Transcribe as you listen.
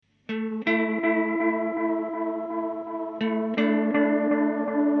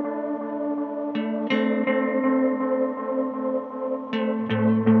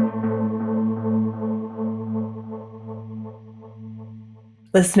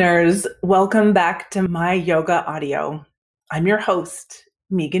Listeners, welcome back to My Yoga Audio. I'm your host,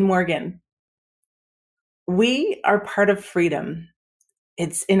 Megan Morgan. We are part of freedom.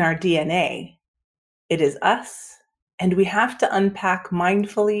 It's in our DNA. It is us, and we have to unpack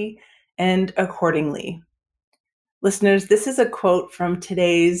mindfully and accordingly. Listeners, this is a quote from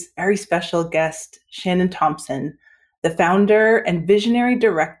today's very special guest, Shannon Thompson, the founder and visionary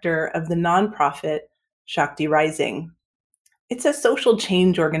director of the nonprofit Shakti Rising. It's a social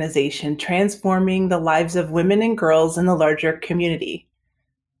change organization transforming the lives of women and girls in the larger community.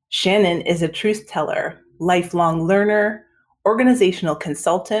 Shannon is a truth teller, lifelong learner, organizational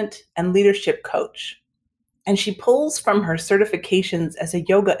consultant, and leadership coach. And she pulls from her certifications as a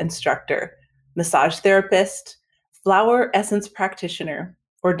yoga instructor, massage therapist, flower essence practitioner,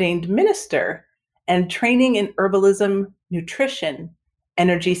 ordained minister, and training in herbalism, nutrition,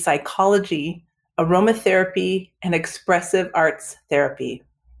 energy psychology, aromatherapy, and expressive arts therapy.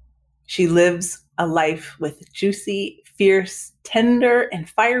 She lives a life with juicy, fierce, tender, and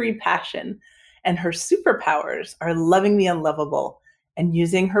fiery passion, and her superpowers are loving the unlovable and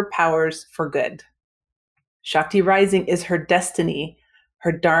using her powers for good. Shakti Rising is her destiny,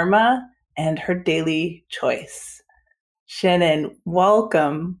 her dharma, and her daily choice. Shannon,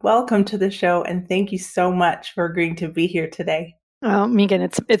 welcome to the show, and thank you so much for agreeing to be here today. Oh, Megan,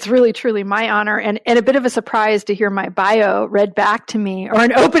 it's really, truly my honor and a bit of a surprise to hear my bio read back to me, or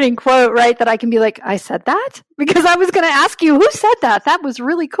an opening quote, right? That I can be like, I said that? Because I was going to ask you, who said that? That was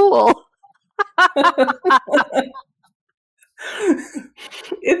really cool.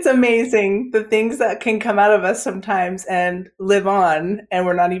 It's amazing the things that can come out of us sometimes and live on, and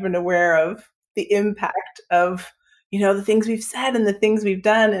we're not even aware of the impact of, the things we've said and the things we've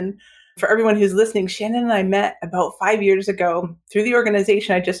done. And for everyone who's listening, Shannon and I met about 5 years ago through the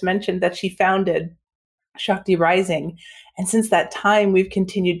organization I just mentioned that she founded, Shakti Rising. And since that time, we've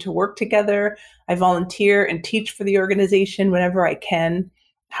continued to work together. I volunteer and teach for the organization whenever I can.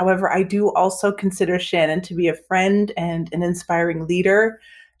 However, I do also consider Shannon to be a friend and an inspiring leader.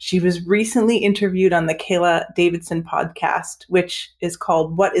 She was recently interviewed on the Kayla Davidson podcast, which is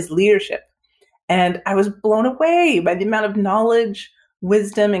called What is Leadership? And I was blown away by the amount of knowledge,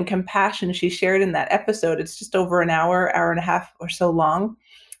 wisdom, and compassion she shared in that episode. It's just over an hour and a half or so long.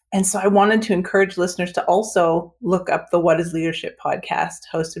 And so I wanted to encourage listeners to also look up the What is Leadership podcast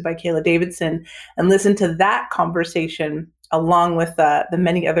hosted by Kayla Davidson and listen to that conversation along with the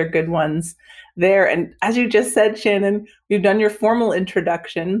many other good ones there. And as you just said, Shannon, we've done your formal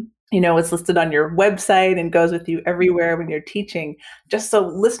introduction. It's listed on your website and goes with you everywhere when you're teaching, just so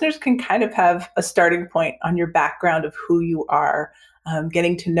listeners can kind of have a starting point on your background of who you are,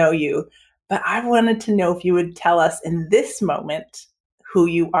 getting to know you. But I wanted to know if you would tell us in this moment who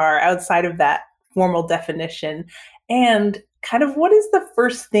you are outside of that formal definition, and kind of what is the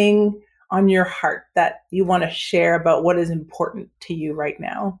first thing on your heart that you want to share about what is important to you right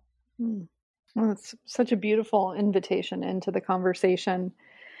now? Well, it's such a beautiful invitation into the conversation.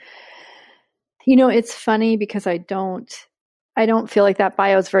 It's funny because I don't feel like that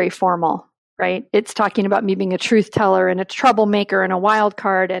bio is very formal, right? It's talking about me being a truth teller and a troublemaker and a wild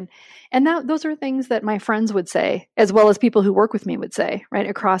card. And those are things that my friends would say, as well as people who work with me would say, right,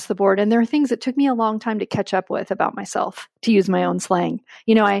 across the board. And there are things that took me a long time to catch up with about myself, to use my own slang.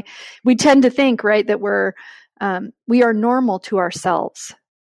 We tend to think, right, that we are normal to ourselves.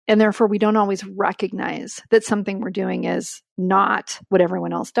 And therefore, we don't always recognize that something we're doing is not what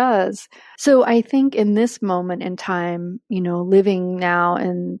everyone else does. So I think in this moment in time, living now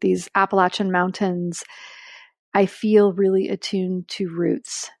in these Appalachian mountains, I feel really attuned to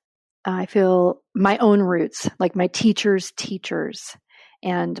roots. I feel my own roots, like my teachers' teachers,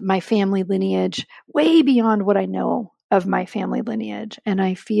 and my family lineage way beyond what I know of my family lineage. And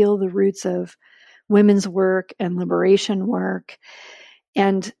I feel the roots of women's work and liberation work.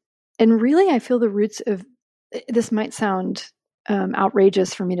 And really, I feel the roots of, this might sound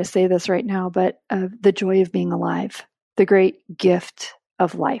outrageous for me to say this right now, but the joy of being alive, the great gift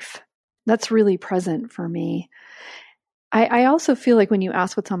of life. That's really present for me. I also feel like when you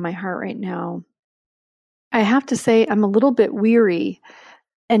ask what's on my heart right now, I have to say I'm a little bit weary,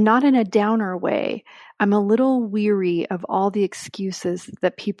 and not in a downer way. I'm a little weary of all the excuses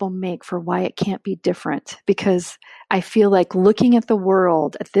that people make for why it can't be different, because I feel like looking at the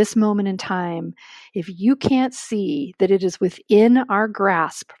world at this moment in time, if you can't see that it is within our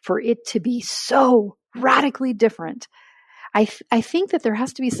grasp for it to be so radically different, I think that there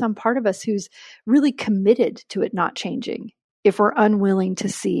has to be some part of us who's really committed to it not changing. If we're unwilling to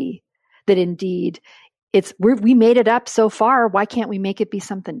see that indeed we made it up so far, why can't we make it be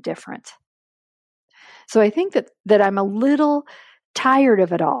something different? So I think that I'm a little tired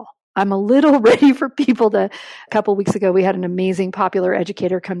of it all. I'm a little ready for people to. A couple of weeks ago, we had an amazing popular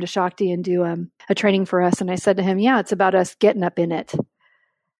educator come to Shakti and do a training for us. And I said to him, yeah, it's about us getting up in it.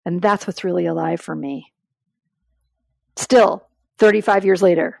 And that's what's really alive for me. Still, 35 years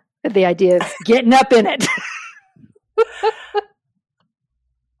later, the idea of getting up in it.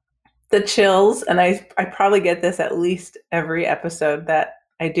 The chills, and I probably get this at least every episode that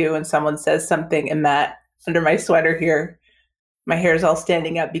I do when someone says something, and that under my sweater here, my hair is all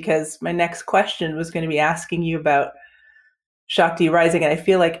standing up, because my next question was going to be asking you about Shakti Rising. And I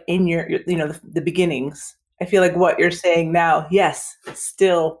feel like in your the beginnings, I feel like what you're saying now, yes,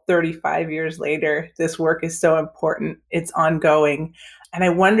 still 35 years later, this work is so important. It's ongoing. And I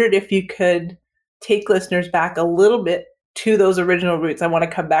wondered if you could take listeners back a little bit to those original roots. I want to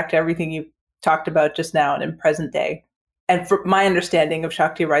come back to everything you talked about just now and in present day. And for my understanding of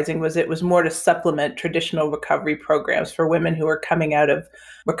Shakti Rising it was more to supplement traditional recovery programs for women who are coming out of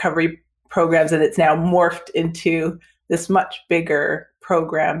recovery programs. And it's now morphed into this much bigger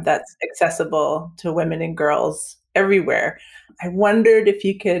program that's accessible to women and girls everywhere. I wondered if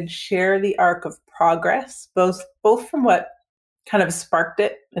you could share the arc of progress, both from what kind of sparked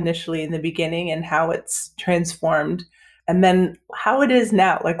it initially in the beginning and how it's transformed, and then how it is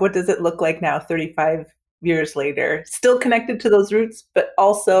now. Like, what does it look like now, 35 years later, still connected to those roots, but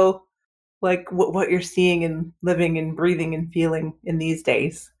also like what you're seeing and living and breathing and feeling in these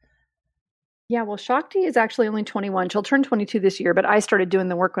days? Yeah, well, Shakti is actually only 21. She'll turn 22 this year, but I started doing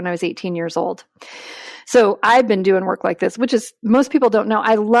the work when I was 18 years old. So I've been doing work like this, which is, most people don't know.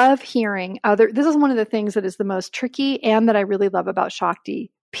 I love hearing this is one of the things that is the most tricky and that I really love about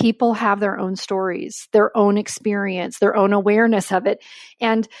Shakti. People have their own stories, their own experience, their own awareness of it.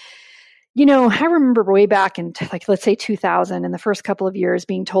 And I remember way back in, let's say 2000, in the first couple of years,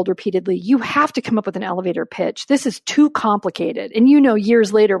 being told repeatedly, you have to come up with an elevator pitch. This is too complicated. And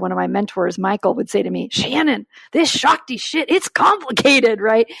years later, one of my mentors, Michael, would say to me, Shannon, this Shakti shit, it's complicated,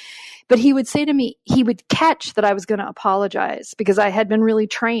 right? But he would say to me, he would catch that I was going to apologize because I had been really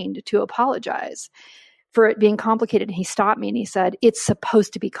trained to apologize for it being complicated. And he stopped me and he said, it's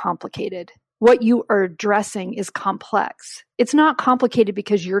supposed to be complicated. What you are addressing is complex. It's not complicated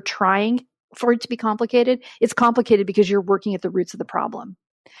because you're trying for it to be complicated. It's complicated because you're working at the roots of the problem.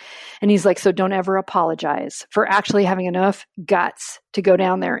 And he's like, so don't ever apologize for actually having enough guts to go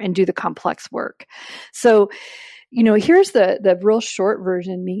down there and do the complex work. So, here's the real short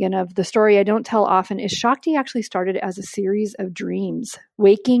version, Megan, of the story I don't tell often is Shakti actually started as a series of dreams,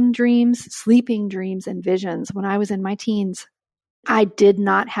 waking dreams, sleeping dreams, and visions when I was in my teens. I did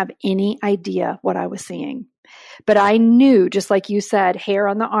not have any idea what I was seeing, but I knew, just like you said, hair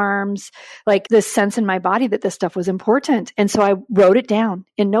on the arms, like this sense in my body that this stuff was important. And so I wrote it down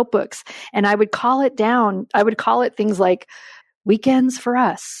in notebooks, and I would call it down. I would call it things like weekends for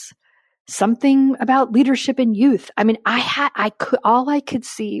us, something about leadership in youth. I mean, all I could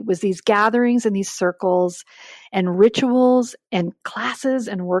see was these gatherings and these circles and rituals and classes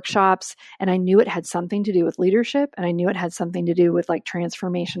and workshops. And I knew it had something to do with leadership, and I knew it had something to do with like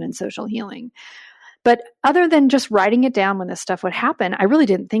transformation and social healing. But other than just writing it down when this stuff would happen, I really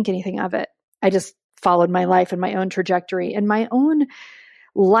didn't think anything of it. I just followed my life and my own trajectory. And my own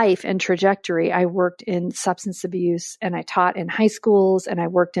life and trajectory, I worked in substance abuse, and I taught in high schools, and I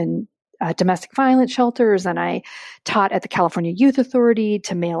worked in domestic violence shelters, and I taught at the California Youth Authority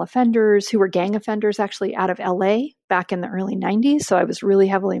to male offenders who were gang offenders actually out of LA back in the early 90s. So I was really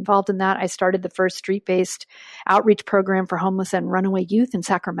heavily involved in that. I started the first street-based outreach program for homeless and runaway youth in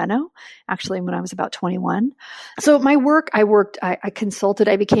Sacramento, actually when I was about 21. So my work, I consulted,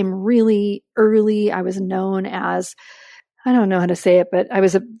 I became really early. I was known as, I don't know how to say it, but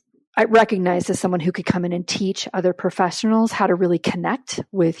I recognized as someone who could come in and teach other professionals how to really connect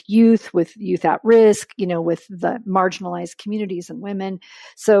with youth at risk, with the marginalized communities and women.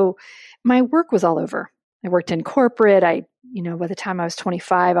 So my work was all over. I worked in corporate. By the time I was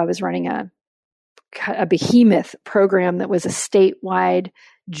 25, I was running a behemoth program that was a statewide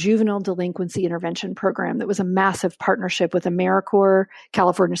juvenile delinquency intervention program that was a massive partnership with AmeriCorps,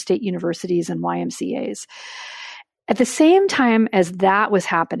 California State Universities, and YMCAs. At the same time as that was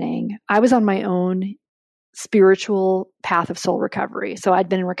happening, I was on my own spiritual path of soul recovery. So I'd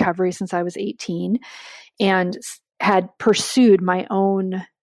been in recovery since I was 18 and had pursued my own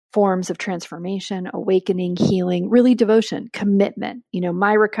forms of transformation, awakening, healing, really devotion, commitment.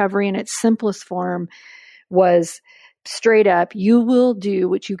 My recovery in its simplest form was straight up, you will do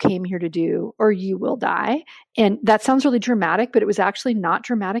what you came here to do or you will die. And that sounds really dramatic, but it was actually not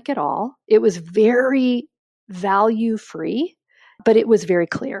dramatic at all. It was very value free, but it was very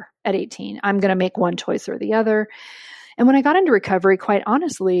clear at 18. I'm going to make one choice or the other. And when I got into recovery, quite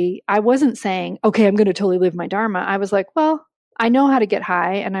honestly, I wasn't saying, okay, I'm going to totally live my Dharma. I was like, well, I know how to get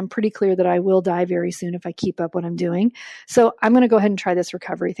high, and I'm pretty clear that I will die very soon if I keep up what I'm doing. So I'm going to go ahead and try this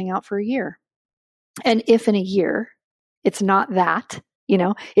recovery thing out for a year. And if in a year, it's not that,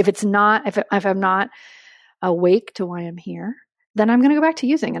 if I'm not awake to why I'm here, then I'm going to go back to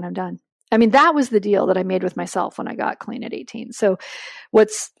using and I'm done. I mean, that was the deal that I made with myself when I got clean at 18. So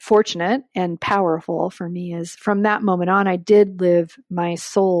what's fortunate and powerful for me is from that moment on, I did live my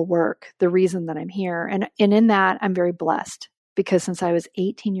soul work, the reason that I'm here. And in that, I'm very blessed because since I was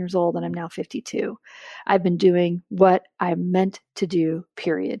 18 years old and I'm now 52, I've been doing what I meant to do,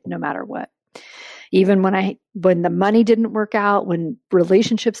 period, no matter what. Even when the money didn't work out, when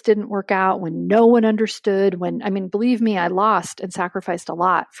relationships didn't work out, when no one understood, believe me, I lost and sacrificed a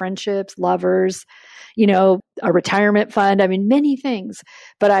lot, friendships, lovers, a retirement fund, many things.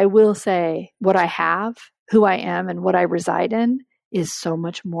 But I will say what I have, who I am, and what I reside in is so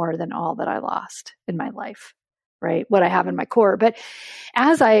much more than all that I lost in my life, right? What I have in my core. But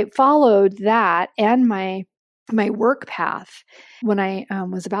as I followed that and my work path, when I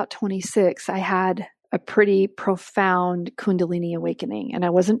was about 26, I had a pretty profound Kundalini awakening, and I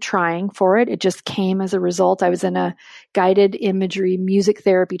wasn't trying for it. It just came as a result. I was in a guided imagery music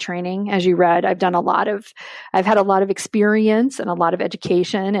therapy training. As you read, I've had a lot of experience and a lot of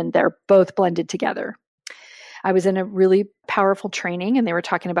education, and they're both blended together. I was in a really powerful training, and they were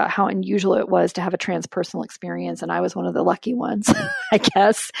talking about how unusual it was to have a transpersonal experience. And I was one of the lucky ones, I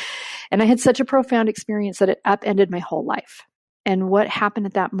guess. And I had such a profound experience that it upended my whole life. And what happened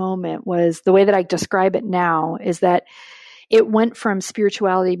at that moment was, the way that I describe it now is that it went from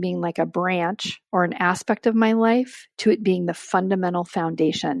spirituality being like a branch or an aspect of my life to it being the fundamental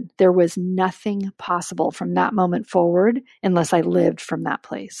foundation. There was nothing possible from that moment forward unless I lived from that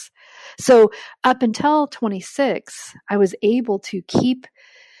place. So up until 26, I was able to keep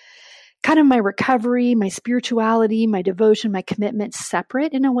kind of my recovery, my spirituality, my devotion, my commitment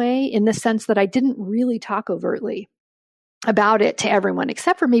separate in a way, in the sense that I didn't really talk overtly about it to everyone,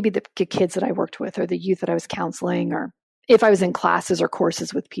 except for maybe the kids that I worked with or the youth that I was counseling, or if I was in classes or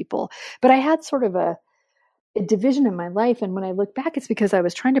courses with people. But I had sort of a division in my life. And when I look back, it's because I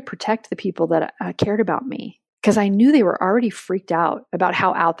was trying to protect the people that cared about me, because I knew they were already freaked out about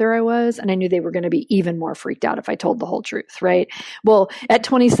how out there I was. And I knew they were going to be even more freaked out if I told the whole truth, right? Well, at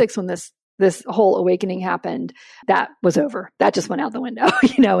 26, when this whole awakening happened, that was over. That just went out the window,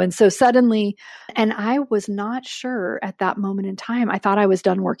 And so suddenly, and I was not sure at that moment in time, I thought I was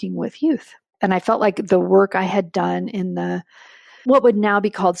done working with youth. And I felt like the work I had done in what would now be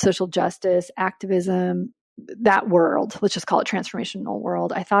called social justice, activism, that world, let's just call it transformational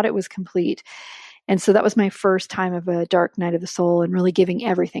world, I thought it was complete. And so that was my first time of a dark night of the soul and really giving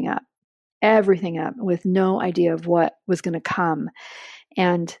everything up with no idea of what was going to come.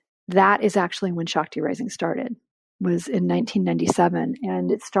 And that is actually when Shakti Rising started, was in 1997.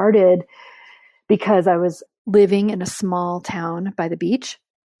 And it started because I was living in a small town by the beach,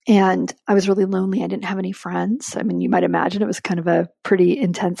 and I was really lonely. I didn't have any friends. You might imagine it was kind of a pretty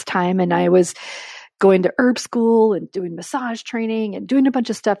intense time. And I was going to herb school and doing massage training and doing a bunch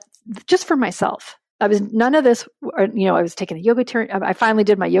of stuff just for myself. I was none of this, I was taking a yoga I finally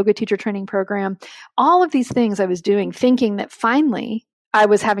did my yoga teacher training program. All of these things I was doing, thinking that finally I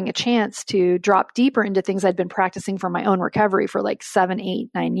was having a chance to drop deeper into things I'd been practicing for my own recovery for like 7, 8,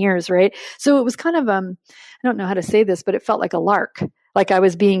 9 years, right? So it was kind of, I don't know how to say this, but it felt like a lark. Like I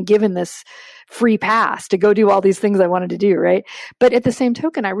was being given this free pass to go do all these things I wanted to do, right? But at the same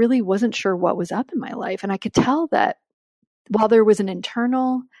token, I really wasn't sure what was up in my life. And I could tell that while there was an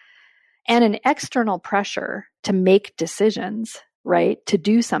internal and an external pressure to make decisions, right, to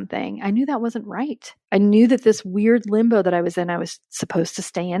do something, I knew that wasn't right. I knew that this weird limbo that I was in, I was supposed to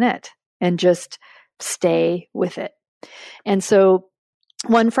stay in it and just stay with it. And so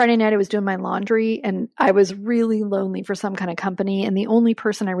one Friday night I was doing my laundry and I was really lonely for some kind of company. And the only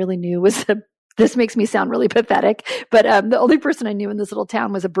person I really knew was this makes me sound really pathetic, but the only person I knew in this little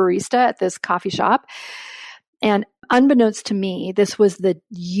town was a barista at this coffee shop. And unbeknownst to me, this was the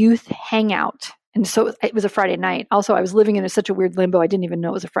youth hangout. And so it was a Friday night. Also, I was living in such a weird limbo, I didn't even know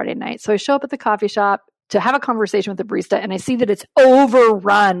it was a Friday night. So I show up at the coffee shop to have a conversation with the barista, and I see that it's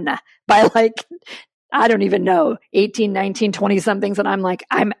overrun by I don't even know, 18, 19, 20 somethings. And I'm like,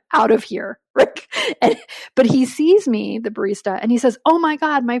 I'm out of here. But he sees me, the barista, and he says, oh my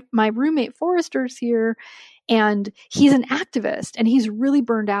God, my roommate Forrester's here. And he's an activist and he's really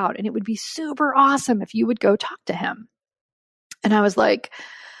burned out. And it would be super awesome if you would go talk to him. And I was like,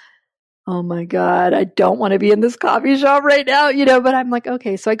 oh my God, I don't want to be in this coffee shop right now, but I'm like,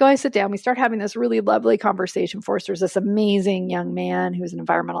 okay. So I sit down, we start having this really lovely conversation. Forster's this amazing young man who's an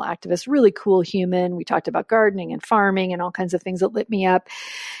environmental activist, really cool human. We talked about gardening and farming and all kinds of things that lit me up.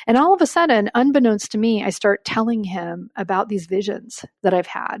 And all of a sudden, unbeknownst to me, I start telling him about these visions that I've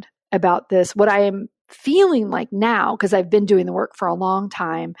had about this, what I am feeling like now, because I've been doing the work for a long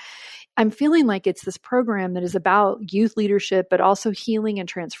time. I'm feeling like it's this program that is about youth leadership, but also healing and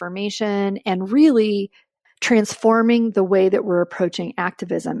transformation and really transforming the way that we're approaching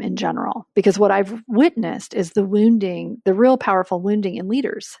activism in general. Because what I've witnessed is the wounding, the real powerful wounding in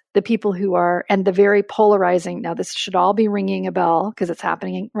leaders, the people who are, and the very polarizing, now this should all be ringing a bell because it's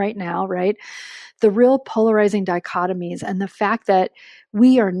happening right now, right? The real polarizing dichotomies and the fact that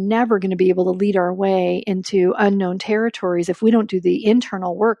we are never going to be able to lead our way into unknown territories if we don't do the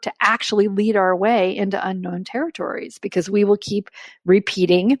internal work to actually lead our way into unknown territories, because we will keep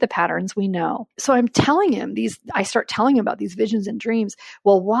repeating the patterns we know. So I'm telling him I start telling him about these visions and dreams.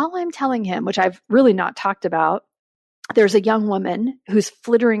 Well, while I'm telling him, which I've really not talked about, there's a young woman who's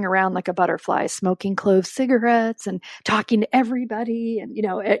flittering around like a butterfly, smoking clove cigarettes and talking to everybody and,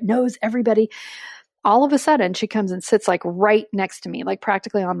 it knows everybody. All of a sudden, she comes and sits like right next to me, like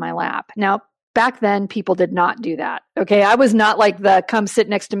practically on my lap. Now, back then, people did not do that. Okay. I was not like the come sit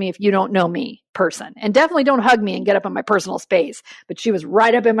next to me if you don't know me person. And definitely don't hug me and get up in my personal space. But she was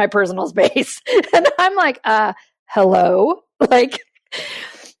right up in my personal space. And I'm like, hello?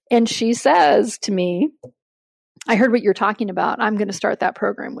 And she says to me, I heard what you're talking about. I'm going to start that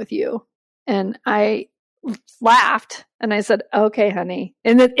program with you. And I laughed and I said, okay, honey,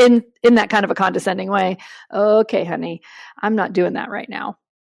 in that kind of a condescending way. Okay, honey, I'm not doing that right now.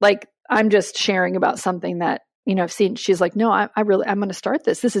 I'm just sharing about something that, I've seen. She's like, no, I'm going to start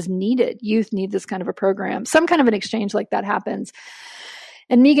this. This is needed. Youth need this kind of a program. Some kind of an exchange like that happens.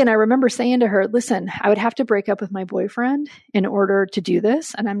 And Megan, I remember saying to her, listen, I would have to break up with my boyfriend in order to do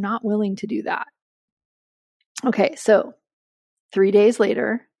this. And I'm not willing to do that. Okay. So 3 days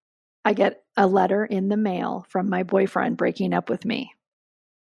later, I get a letter in the mail from my boyfriend breaking up with me.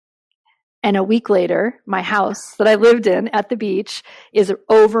 And a week later, my house that I lived in at the beach is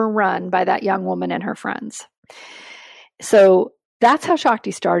overrun by that young woman and her friends. So that's how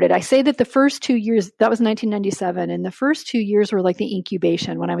Shakti started. I say that the first 2 years, that was 1997, and the first 2 years were like the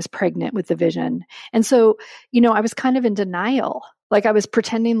incubation when I was pregnant with the vision. And so, I was kind of in denial. I was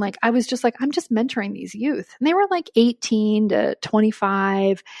pretending I was just I'm just mentoring these youth. And they were 18 to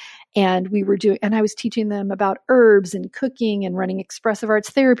 25. And I was teaching them about herbs and cooking and running expressive arts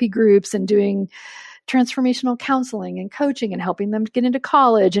therapy groups and doing transformational counseling and coaching and helping them get into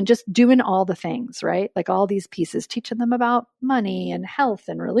college and just doing all the things, right? All these pieces, teaching them about money and health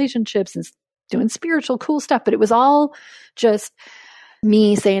and relationships and doing spiritual cool stuff. But it was all just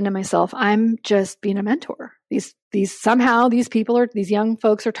me saying to myself, I'm just being a mentor. These young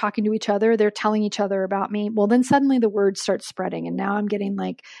folks are talking to each other. They're telling each other about me. Well, then suddenly the word starts spreading. And now I'm getting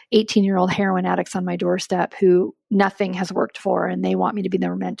 18-year-old heroin addicts on my doorstep who nothing has worked for. And they want me to be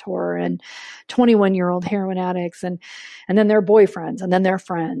their mentor, and 21-year-old heroin addicts and then their boyfriends and then their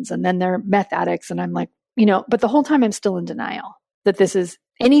friends and then their meth addicts. And I'm like, but the whole time I'm still in denial that this is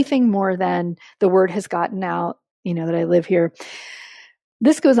anything more than the word has gotten out, that I live here.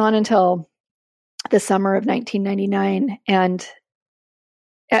 This goes on until the summer of 1999, and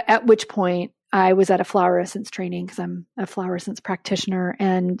at which point I was at a flower essence training because I'm a flower essence practitioner.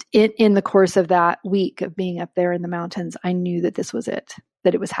 And in the course of that week of being up there in the mountains, I knew that this was it,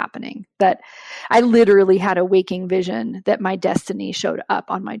 that it was happening, that I literally had a waking vision that my destiny showed up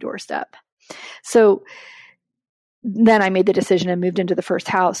on my doorstep. So then I made the decision and moved into the first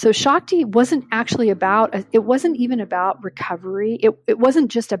house. So Shakti wasn't actually it wasn't even about recovery. It wasn't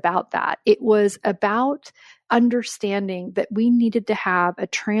just about that. It was about understanding that we needed to have a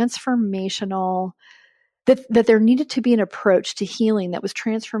transformational, that there needed to be an approach to healing that was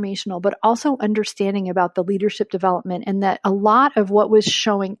transformational, but also understanding about the leadership development, and that a lot of what was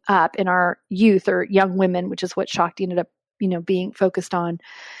showing up in our youth or young women, which is what Shakti ended up, being focused on,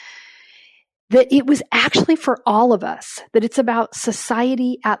 that it was actually for all of us, that it's about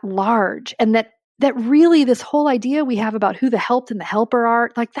society at large, and that really this whole idea we have about who the helped and the helper are,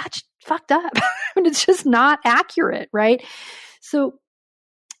 that's fucked up. It's just not accurate, right? So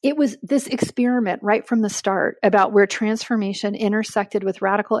it was this experiment right from the start about where transformation intersected with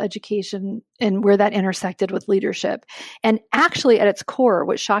radical education and where that intersected with leadership. And actually at its core,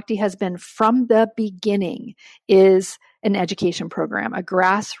 what Shakti has been from the beginning is an education program, a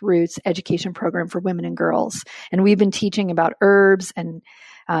grassroots education program for women and girls. And we've been teaching about herbs and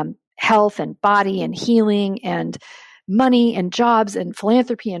health and body and healing and money and jobs and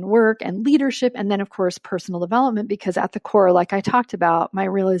philanthropy and work and leadership. And then, of course, personal development, because at the core, like I talked about, my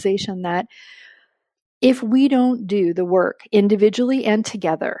realization that if we don't do the work individually and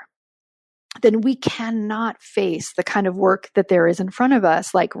together, then we cannot face the kind of work that there is in front of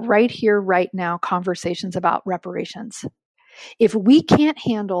us, like right here, right now, conversations about reparations. If we can't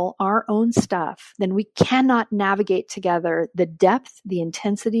handle our own stuff, then we cannot navigate together the depth, the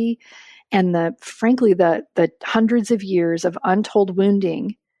intensity, and frankly, the hundreds of years of untold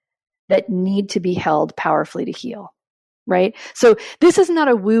wounding that need to be held powerfully to heal. Right? So this is not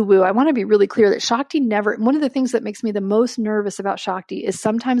a woo-woo. I want to be really clear that Shakti one of the things that makes me the most nervous about Shakti is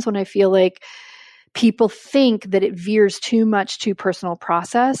sometimes when I feel like people think that it veers too much to personal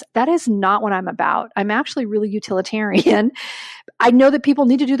process. That is not what I'm about. I'm actually really utilitarian. I know that people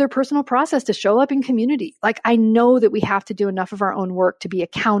need to do their personal process to show up in community. Like, I know that we have to do enough of our own work to be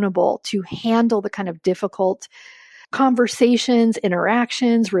accountable, to handle the kind of difficult conversations,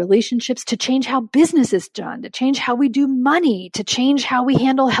 interactions, relationships, to change how business is done, to change how we do money, to change how we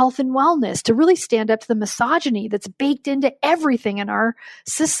handle health and wellness, to really stand up to the misogyny that's baked into everything in our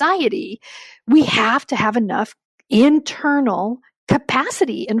society. We have to have enough internal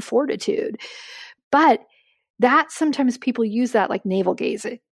capacity and fortitude. But that sometimes people use that like navel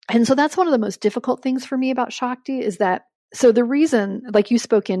gazing. And so that's one of the most difficult things for me about Shakti is that so the reason, like you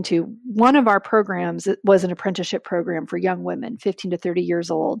spoke into, one of our programs was an apprenticeship program for young women, 15 to 30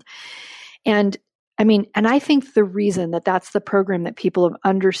 years old. And I think the reason that that's the program that people have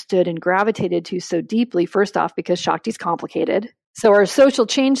understood and gravitated to so deeply, first off, because Shakti's complicated. So our social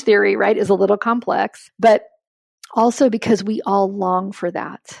change theory, right, is a little complex, but also because we all long for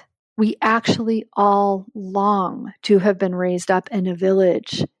that. We actually all long to have been raised up in a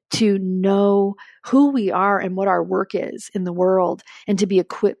village, to know who we are and what our work is in the world, and to be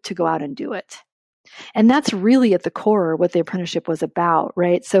equipped to go out and do it. And that's really at the core what the apprenticeship was about,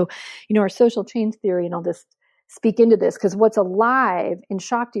 right? So, our social change theory, and I'll just speak into this, because what's alive in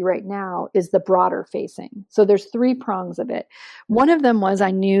Shakti right now is the broader facing. So there's 3 prongs of it. One of them was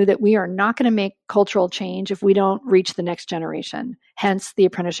I knew that we are not going to make cultural change if we don't reach the next generation, hence the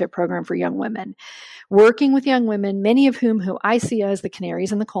apprenticeship program for young women. Working with young women, many of whom I see as the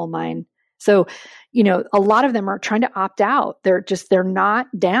canaries in the coal mine. So, a lot of them are trying to opt out. They're not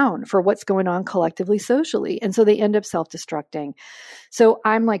down for what's going on collectively, socially. And so they end up self-destructing. So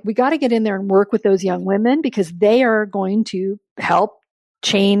I'm like, we got to get in there and work with those young women because they are going to help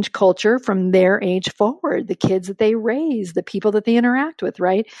change culture from their age forward, the kids that they raise, the people that they interact with,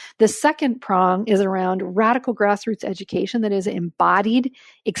 right? The second prong is around radical grassroots education that is embodied,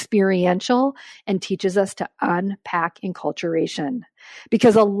 experiential, and teaches us to unpack enculturation.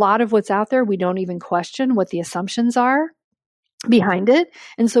 Because a lot of what's out there, we don't even question what the assumptions are behind it.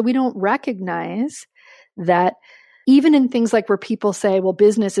 And so we don't recognize that even in things like where people say, well,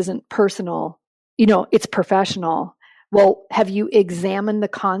 business isn't personal, it's professional. Well, have you examined the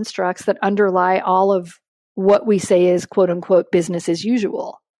constructs that underlie all of what we say is quote unquote business as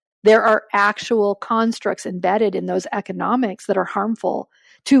usual? There are actual constructs embedded in those economics that are harmful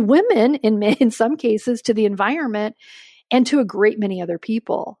to women, in some cases, to the environment, and to a great many other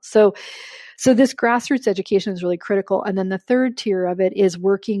people. So this grassroots education is really critical. And then the third tier of it is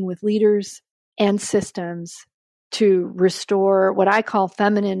working with leaders and systems to restore what I call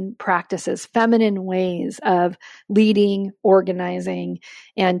feminine practices, feminine ways of leading, organizing,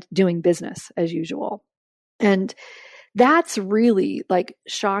 and doing business as usual. And that's really like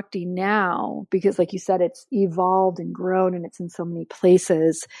Shakti now, because like you said, it's evolved and grown and it's in so many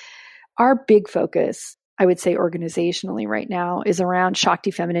places. Our big focus, I would say organizationally right now, is around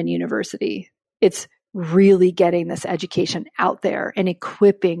Shakti Feminine University. It's really getting this education out there and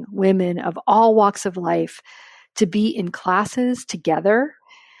equipping women of all walks of life to be in classes together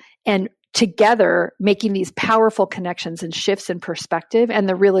and together making these powerful connections and shifts in perspective, and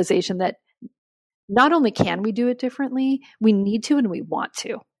the realization that not only can we do it differently, we need to and we want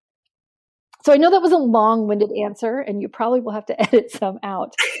to. So I know that was a long-winded answer and you probably will have to edit some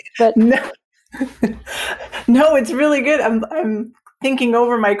out, but no, it's really good. I'm thinking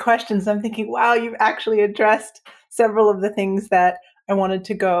over my questions. I'm thinking, wow, you've actually addressed several of the things that I wanted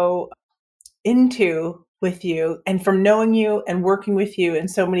to go into with you, and from knowing you and working with you in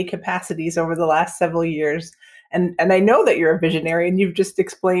so many capacities over the last several years. And I know that you're a visionary and you've just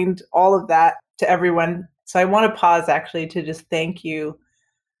explained all of that to everyone. So I want to pause actually to just thank you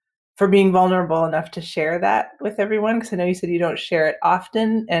for being vulnerable enough to share that with everyone, because I know you said you don't share it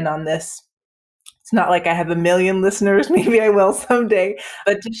often. And on this It's not like I have a million listeners. Maybe I will someday.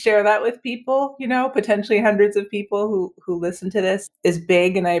 But to share that with people, potentially hundreds of people who listen to this is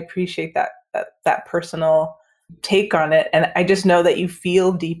big. And I appreciate that personal take on it. And I just know that you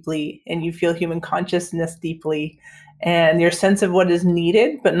feel deeply and you feel human consciousness deeply. And your sense of what is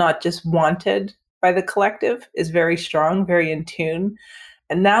needed, but not just wanted by the collective is very strong, very in tune.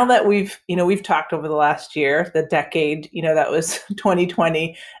 And now that we've talked over the last year, the decade, that was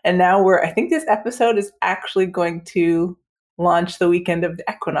 2020. And now I think this episode is actually going to launch the weekend of the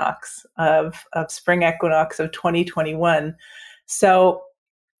equinox of spring equinox of 2021. So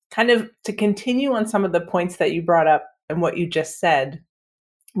kind of to continue on some of the points that you brought up and what you just said,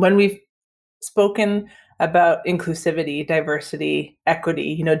 when we've spoken about inclusivity, diversity,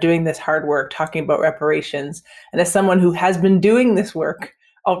 equity, doing this hard work, talking about reparations, and as someone who has been doing this work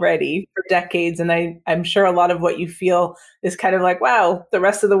already for decades, and I'm sure a lot of what you feel is kind of like, wow, the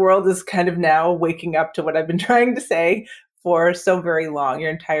rest of the world is kind of now waking up to what I've been trying to say for so very long,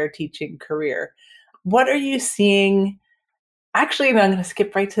 your entire teaching career. What are you seeing? Actually, I'm going to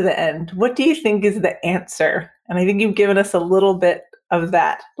skip right to the end. What do you think is the answer? And I think you've given us a little bit of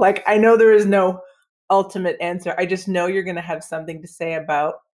that. Like, I know there is no ultimate answer. I just know you're going to have something to say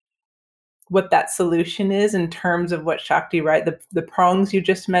about what that solution is in terms of what Shakti, right? The prongs you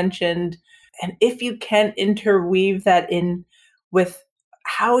just mentioned. And if you can interweave that in with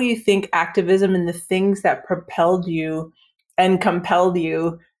how you think activism and the things that propelled you and compelled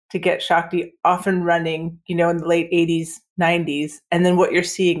you to get Shakti off and running, in the late 80s, 90s, and then what you're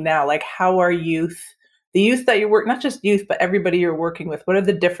seeing now, like how are the youth that you work, not just youth, but everybody you're working with, what are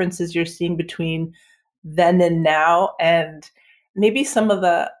the differences you're seeing between then and now? And maybe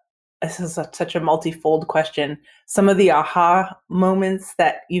this is such a multifold question, some of the aha moments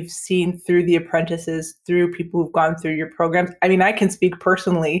that you've seen through the apprentices, through people who've gone through your programs. I mean, I can speak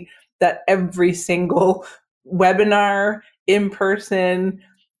personally that every single webinar, in person,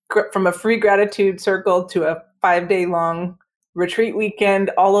 from a free gratitude circle to a 5-day long retreat weekend,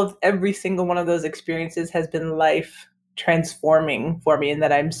 every single one of those experiences has been life transforming for me, and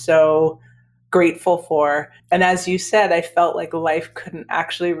that I'm so grateful for. And as you said, I felt like life couldn't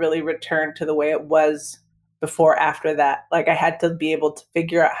actually really return to the way it was before, after that. Like I had to be able to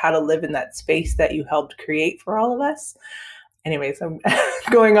figure out how to live in that space that you helped create for all of us. Anyways, I'm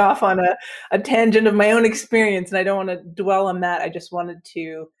going off on a tangent of my own experience, and I don't want to dwell on that. I just wanted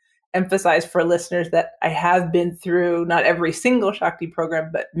to emphasize for listeners that I have been through not every single Shakti program,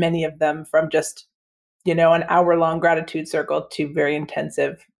 but many of them, from just an hour-long gratitude circle to very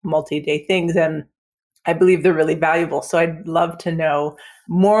intensive multi-day things. And I believe they're really valuable. So I'd love to know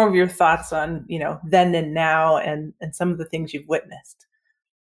more of your thoughts on, then and now, and some of the things you've witnessed.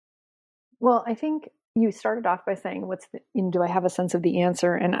 Well, I think you started off by saying, do I have a sense of the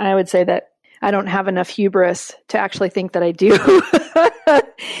answer? And I would say that I don't have enough hubris to actually think that I do.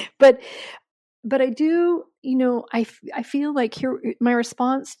 but I do, I feel like my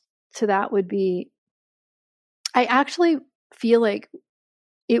response to that would be, I actually feel like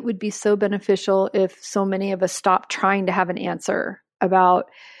it would be so beneficial if so many of us stopped trying to have an answer about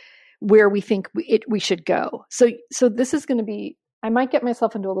where we think we should go. So this is going to be, I might get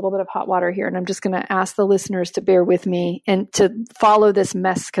myself into a little bit of hot water here, and I'm just going to ask the listeners to bear with me and to follow this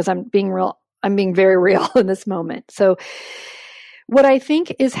mess, because I'm being very real in this moment. So what I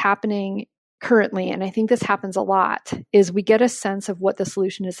think is happening currently, and I think this happens a lot, is we get a sense of what the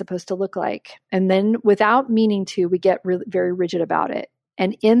solution is supposed to look like. And then without meaning to, we get very rigid about it.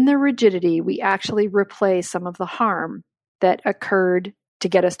 And in the rigidity, we actually replay some of the harm that occurred to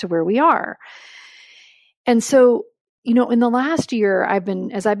get us to where we are. And so, in the last year,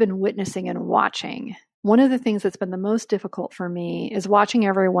 as I've been witnessing and watching, one of the things that's been the most difficult for me is watching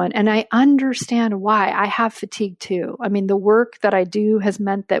everyone. And I understand why. I have fatigue too. I mean, the work that I do has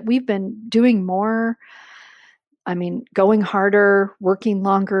meant that we've been doing more. I mean, going harder, working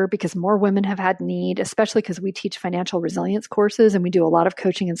longer, because more women have had need, especially because we teach financial resilience courses and we do a lot of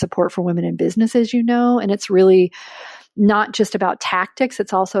coaching and support for women in business, as you know. And it's really not just about tactics.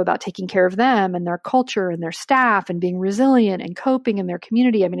 It's also about taking care of them and their culture and their staff and being resilient and coping in their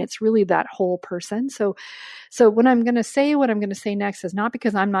community. I mean, it's really that whole person. So when I'm going to say what I'm going to say next is not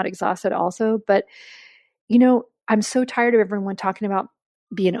because I'm not exhausted also, but, I'm so tired of everyone talking about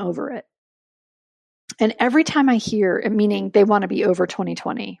being over it. And every time I hear, meaning they want to be over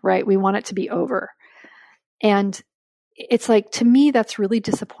 2020, right? We want it to be over. And it's like, to me, that's really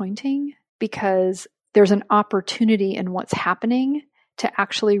disappointing, because there's an opportunity in what's happening to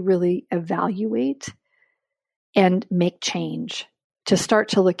actually really evaluate and make change, to start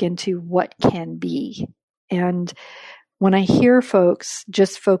to look into what can be. And when I hear folks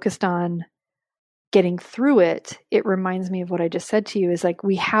just focused on getting through it, it reminds me of what I just said to you is like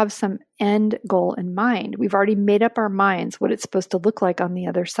we have some end goal in mind. We've already made up our minds what it's supposed to look like on the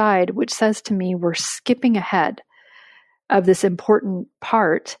other side, which says to me we're skipping ahead of this important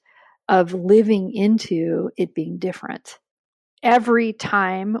part of living into it being different. Every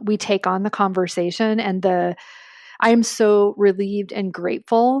time we take on the conversation I am so relieved and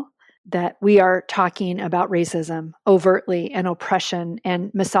grateful that we are talking about racism overtly and oppression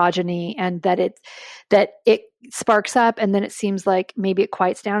and misogyny, and that it sparks up and then it seems like maybe it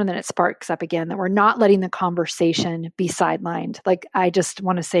quiets down and then it sparks up again, that we're not letting the conversation be sidelined. Like, I just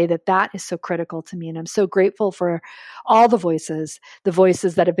want to say that is so critical to me. And I'm so grateful for all the voices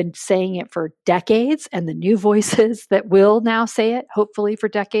that have been saying it for decades and the new voices that will now say it, hopefully for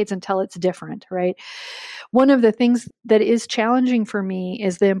decades until it's different, right? One of the things that is challenging for me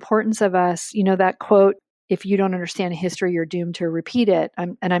is the importance of us, that quote, if you don't understand history, you're doomed to repeat it.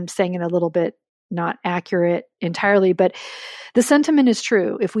 I'm saying it a little bit not accurate entirely, but the sentiment is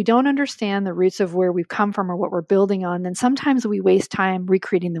true. If we don't understand the roots of where we've come from or what we're building on, then sometimes we waste time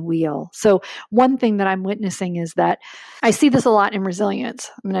recreating the wheel. So one thing that I'm witnessing is that I see this a lot in resilience.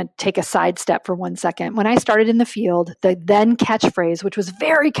 I'm going to take a sidestep for 1 second. When I started in the field, the then catchphrase, which was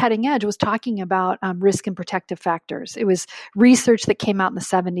very cutting edge, was talking about risk and protective factors. It was research that came out in the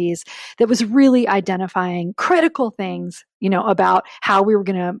 70s that was really identifying critical things, about how we were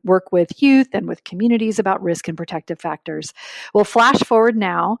going to work with youth and with communities about risk and protective factors. Well, flash forward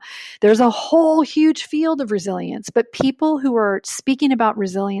now, there's a whole huge field of resilience, but people who are speaking about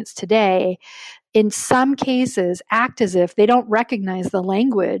resilience today, in some cases, act as if they don't recognize the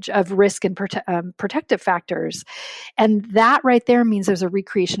language of risk and protective factors. And that right there means there's a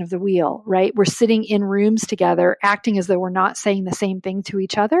recreation of the wheel, right? We're sitting in rooms together, acting as though we're not saying the same thing to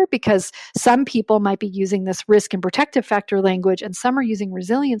each other, because some people might be using this risk and protective factor language and some are using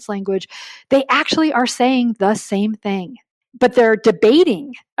resilience language. They actually are saying the same thing, but they're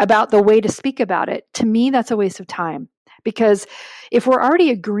debating about the way to speak about it. To me, that's a waste of time. Because if we're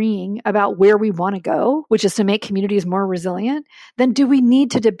already agreeing about where we want to go, which is to make communities more resilient, then do we need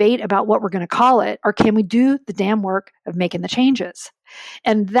to debate about what we're going to call it? Or can we do the damn work of making the changes?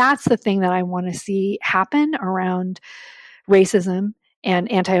 And that's the thing that I want to see happen around racism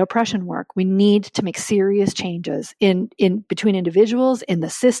and anti-oppression work. We need to make serious changes in between individuals, in the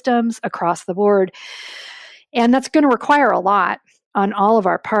systems, across the board. And that's going to require a lot on all of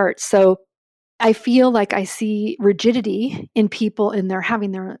our parts. So I feel like I see rigidity in people in their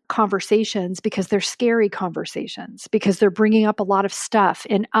having their conversations because they're scary conversations, because they're bringing up a lot of stuff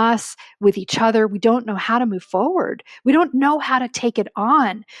in us with each other. We don't know how to move forward. We don't know how to take it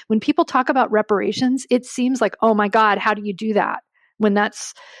on. When people talk about reparations, it seems like, oh my God, how do you do that? When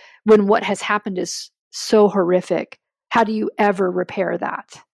what has happened is so horrific. How do you ever repair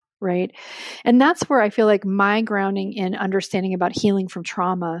that? Right? And that's where I feel like my grounding in understanding about healing from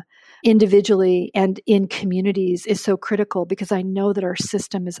trauma individually and in communities is so critical, because I know that our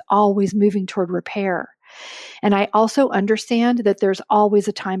system is always moving toward repair. And I also understand that there's always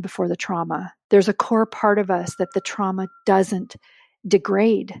a time before the trauma. There's a core part of us that the trauma doesn't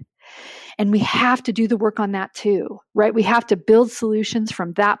degrade. And we have to do the work on that too, right? We have to build solutions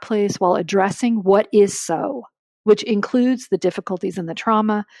from that place while addressing what is so, which includes the difficulties in the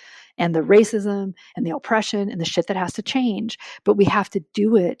trauma and the racism and the oppression and the shit that has to change. But we have to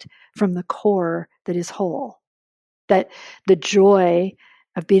do it from the core that is whole. That the joy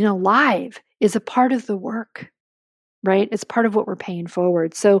of being alive is a part of the work, right? It's part of what we're paying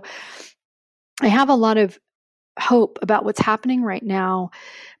forward. So I have a lot of hope about what's happening right now,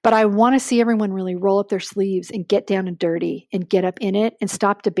 but I want to see everyone really roll up their sleeves and get down and dirty and get up in it and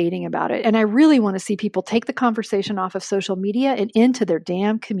stop debating about it. And I really want to see people take the conversation off of social media and into their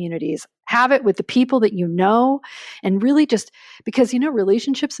damn communities. Have it with the people that you know, and really just because,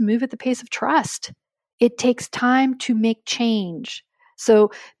 relationships move at the pace of trust. It takes time to make change.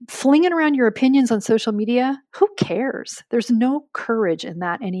 So flinging around your opinions on social media, who cares? There's no courage in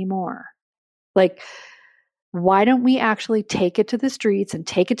that anymore. Like, why don't we actually take it to the streets and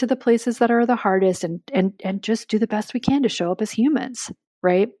take it to the places that are the hardest and just do the best we can to show up as humans,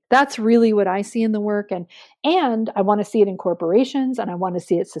 right? That's really what I see in the work. And I want to see it in corporations, and I want to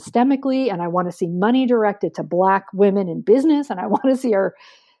see it systemically, and I want to see money directed to Black women in business, and I want to see our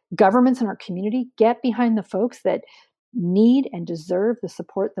governments and our community get behind the folks that need and deserve the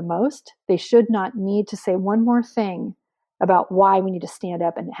support the most. They should not need to say one more thing about why we need to stand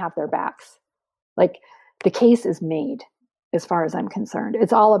up and have their backs. Like, the case is made as far as I'm concerned.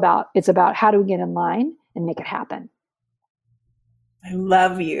 It's about how do we get in line and make it happen. I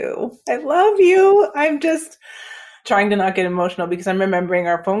love you. I love you. I'm just trying to not get emotional because I'm remembering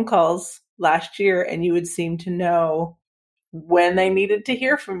our phone calls last year, and you would seem to know when I needed to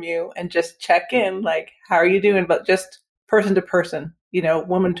hear from you and just check in, like, how are you doing? But just person to person,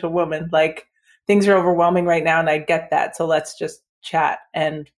 woman to woman, like things are overwhelming right now. And I get that. So let's just chat.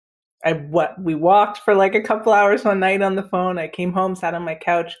 And we walked for like a couple hours one night on the phone. I came home, sat on my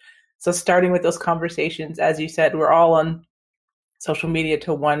couch. So starting with those conversations, as you said, we're all on social media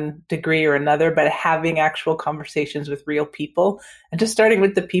to one degree or another, but having actual conversations with real people and just starting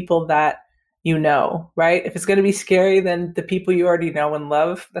with the people that right? If it's going to be scary, then the people you already know and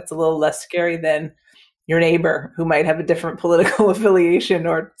love, that's a little less scary than your neighbor who might have a different political affiliation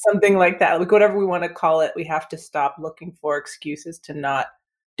or something like that. Like whatever we want to call it, we have to stop looking for excuses to not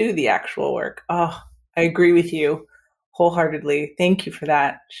do the actual work. Oh, I agree with you wholeheartedly. Thank you for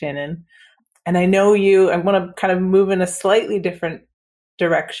that, Shannon. And I want to kind of move in a slightly different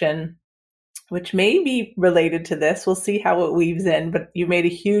direction, which may be related to this. We'll see how it weaves in, but you made a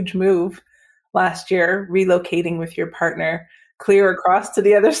huge move last year, relocating with your partner clear across to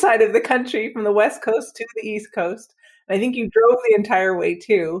the other side of the country from the West Coast to the East Coast. And I think you drove the entire way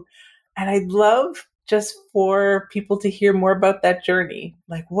too. And I'd love just for people to hear more about that journey.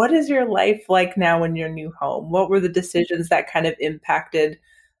 Like, what is your life like now in your new home? What were the decisions that kind of impacted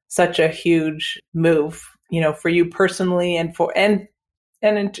such a huge move, for you personally and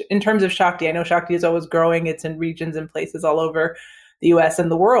in terms of Shakti? I know Shakti is always growing. It's in regions and places all over the US and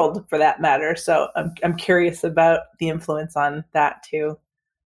the world for that matter. So I'm curious about the influence on that too.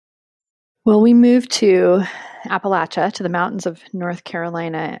 Well, we moved to Appalachia, to the mountains of North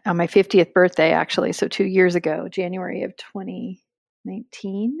Carolina on my 50th birthday, actually. So 2 years ago, January of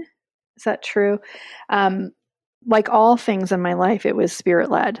 2019. Is that true? Like all things in my life, it was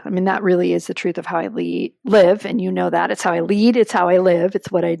spirit-led. I mean, that really is the truth of how I live. And you know that. It's how I lead. It's how I live.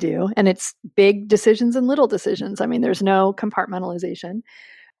 It's what I do. And it's big decisions and little decisions. I mean, there's no compartmentalization.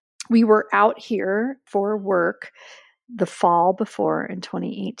 We were out here for work the fall before in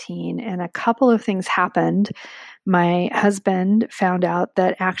 2018, and a couple of things happened. My husband found out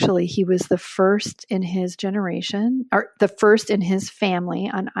that actually he was the first in his generation, or the first in his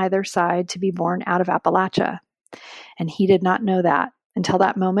family on either side to be born out of Appalachia. And he did not know that. Until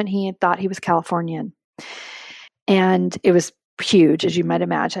that moment, he had thought he was Californian. And it was huge, as you might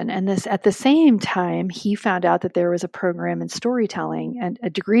imagine. And this, at the same time, he found out that there was a program in storytelling and a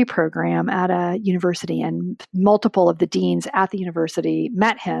degree program at a university, and multiple of the deans at the university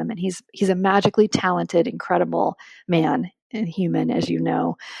met him. And he's a magically talented, incredible man and human, as you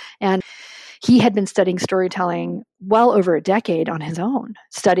know. And he had been studying storytelling well over a decade on his own,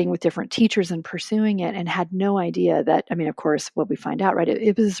 studying with different teachers and pursuing it, and had no idea that, I mean, of course, what we find out, right?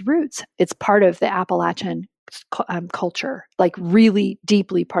 It was his roots. It's part of the Appalachian culture, like really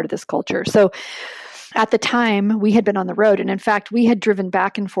deeply part of this culture. So at the time, we had been on the road. And in fact, we had driven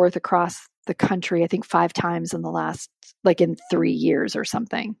back and forth across the country, I think 5 times in the last, like in 3 years or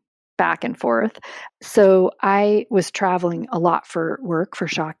something, back and forth. So I was traveling a lot for work for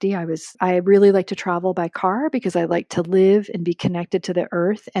Shakti. I really like to travel by car because I like to live and be connected to the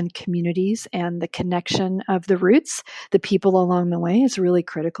earth and communities, and the connection of the roots, the people along the way is really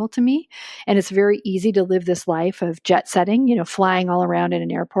critical to me. And it's very easy to live this life of jet setting, flying all around in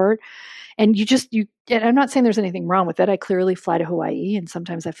an airport. And and I'm not saying there's anything wrong with it. I clearly fly to Hawaii, and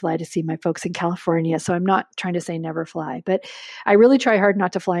sometimes I fly to see my folks in California. So I'm not trying to say never fly, but I really try hard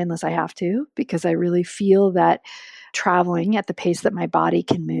not to fly unless I have to, because I really feel that traveling at the pace that my body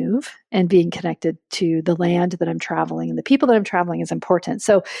can move and being connected to the land that I'm traveling and the people that I'm traveling is important.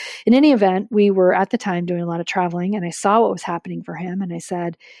 So in any event, we were at the time doing a lot of traveling, and I saw what was happening for him. And I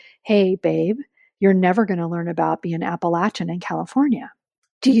said, "Hey, babe, you're never going to learn about being Appalachian in California.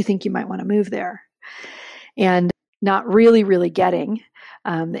 Do you think you might want to move there?" And not really getting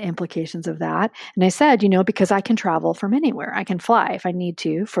the implications of that. And I said, because I can travel from anywhere. I can fly if I need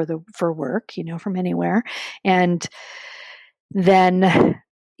to for work, from anywhere. And then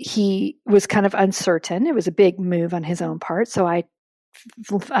he was kind of uncertain. It was a big move on his own part. So I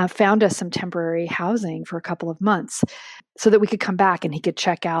found us some temporary housing for a couple of months so that we could come back and he could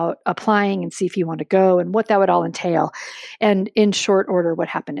check out applying and see if he wanted to go and what that would all entail. And in short order, what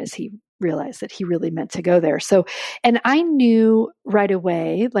happened is he realized that he really meant to go there. So, and I knew right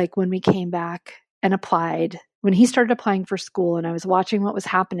away, like when we came back and applied, when he started applying for school and I was watching what was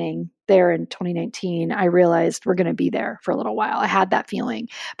happening there in 2019, I realized we're going to be there for a little while. I had that feeling.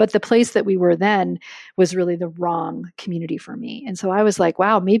 But the place that we were then was really the wrong community for me. And so I was like,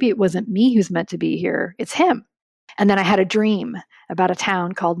 wow, maybe it wasn't me who's meant to be here. It's him. And then I had a dream about a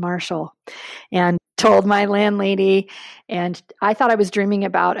town called Marshall. And told my landlady, and I thought I was dreaming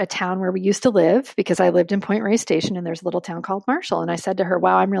about a town where we used to live because I lived in Point Reyes Station and there's a little town called Marshall. And I said to her,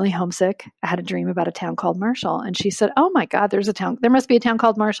 wow, I'm really homesick. I had a dream about a town called Marshall. And she said, oh my God, there must be a town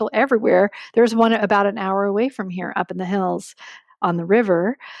called Marshall everywhere. There's one about an hour away from here up in the hills on the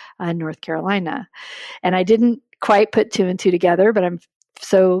river in North Carolina. And I didn't quite put two and two together, but I'm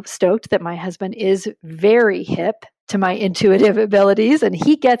so stoked that my husband is very hip to my intuitive abilities, and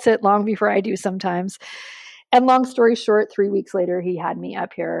he gets it long before I do sometimes. And long story short, 3 weeks later, he had me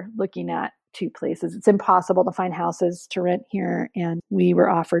up here looking at two places. It's impossible to find houses to rent here, and we were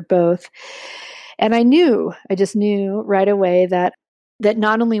offered both. And I just knew right away that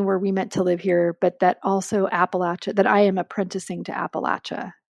not only were we meant to live here, but that also Appalachia, that I am apprenticing to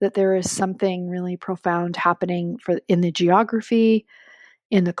Appalachia, that there is something really profound happening in the geography,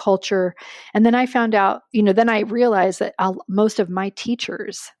 in the culture. And then I found out, then I realized that most of my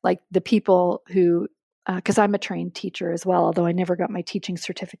teachers, like the people who, because I'm a trained teacher as well, although I never got my teaching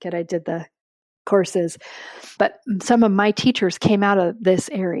certificate, I did the courses, but some of my teachers came out of this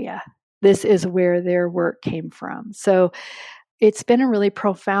area. This is where their work came from. So it's been a really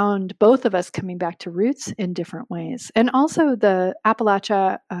profound, both of us coming back to roots in different ways. And also the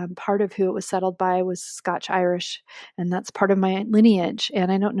Appalachia, part of who it was settled by was Scotch-Irish, and that's part of my lineage.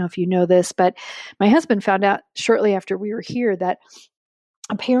 And I don't know if you know this, but my husband found out shortly after we were here that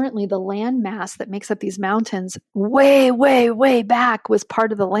apparently the land mass that makes up these mountains way, way, way back was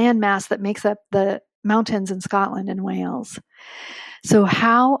part of the land mass that makes up the mountains in Scotland and Wales. So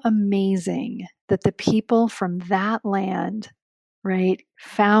how amazing that the people from that land, right,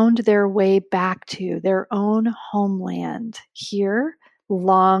 found their way back to their own homeland here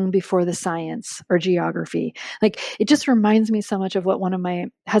long before the science or geography. Like, it just reminds me so much of what one of my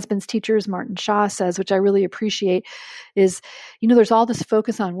husband's teachers, Martin Shaw, says, which I really appreciate, is, there's all this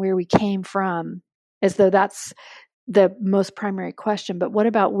focus on where we came from, as though that's the most primary question, but what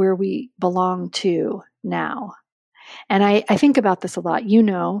about where we belong to now? And I think about this a lot,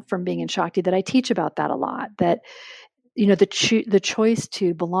 from being in Shakti, that I teach about that a lot, that the choice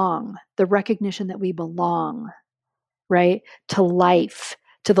to belong, the recognition that we belong, right, to life,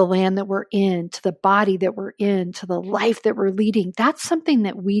 to the land that we're in, to the body that we're in, to the life that we're leading. That's something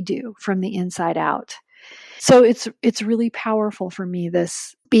that we do from the inside out. So it's really powerful for me,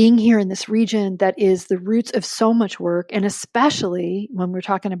 this being here in this region that is the roots of so much work, and especially when we're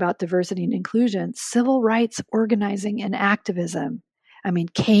talking about diversity and inclusion, civil rights organizing and activism.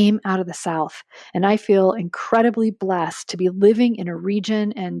 Came out of the South. And I feel incredibly blessed to be living in a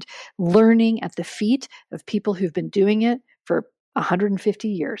region and learning at the feet of people who've been doing it for 150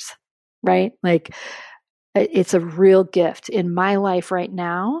 years, right? Like, it's a real gift in my life right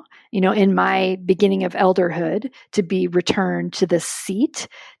now, in my beginning of elderhood, to be returned to this seat,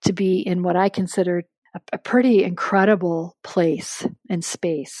 to be in what I consider a pretty incredible place and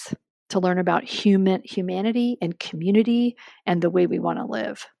space, to learn about humanity and community and the way we want to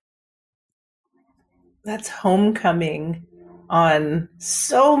live. That's homecoming on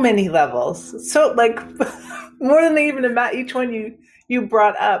so many levels. So, like, more than even about each one you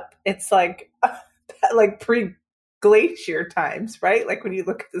brought up, it's like pre-glacier times, right? Like when you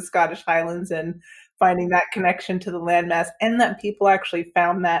look at the Scottish Highlands and finding that connection to the landmass, and that people actually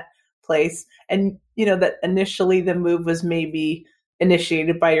found that place, and that initially the move was maybe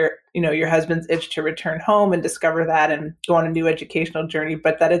initiated by your husband's itch to return home and discover that and go on a new educational journey,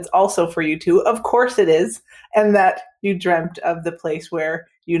 but that it's also for you too. Of course it is. And that you dreamt of the place where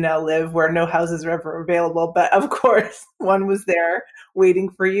you now live, where no houses are ever available. But of course, one was there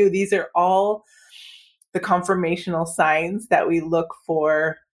waiting for you. These are all the confirmational signs that we look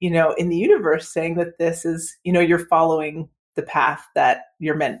for, in the universe, saying that this is, you're following the path that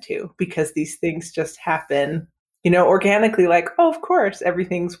you're meant to, because these things just happen organically, like, oh, of course,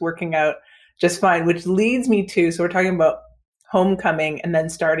 everything's working out just fine, which leads me to, so we're talking about homecoming and then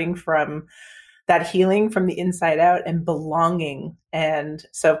starting from that healing from the inside out and belonging. And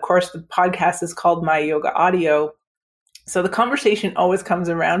so, of course, the podcast is called My Yoga Audio. So the conversation always comes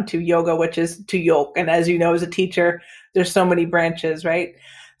around to yoga, which is to yoke. And as you know, as a teacher, there's so many branches, right?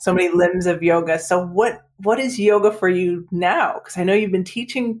 So many limbs of yoga. So what is yoga for you now? Because I know you've been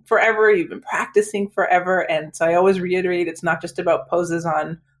teaching forever, you've been practicing forever. And so I always reiterate, it's not just about poses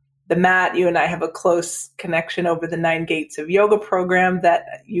on the mat. You and I have a close connection over the 9 Gates of Yoga program that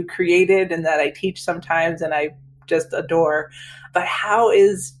you created and that I teach sometimes and I just adore. But how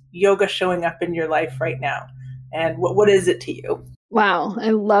is yoga showing up in your life right now? And what is it to you? Wow,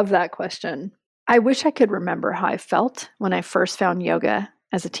 I love that question. I wish I could remember how I felt when I first found yoga.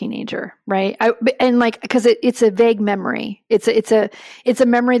 as a teenager, right? And like, because it's a vague memory. It's a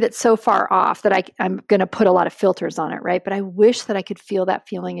memory that's so far off that I'm going to put a lot of filters on it, right? But I wish that I could feel that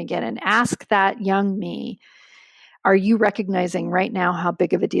feeling again and ask that young me, are you recognizing right now how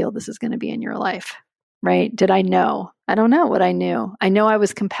big of a deal this is going to be in your life? Right? Did I know? I don't know what I knew. I know I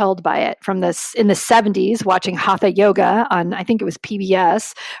was compelled by it from this in the 70s, watching Hatha Yoga on, I think it was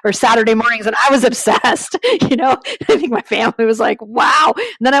PBS or Saturday mornings. And I was obsessed, I think my family was like, wow.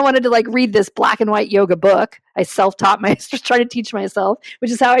 And then I wanted to like read this black and white yoga book. I self-taught just trying to teach myself,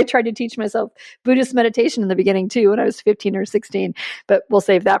 which is how I tried to teach myself Buddhist meditation in the beginning too, when I was 15 or 16, but we'll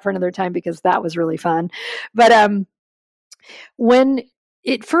save that for another time because that was really fun. But, when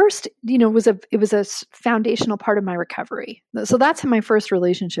it first, it was a foundational part of my recovery. So that's my first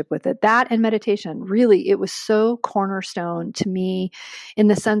relationship with it. That and meditation, really, it was so cornerstone to me in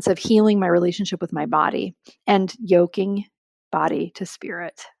the sense of healing my relationship with my body and yoking body to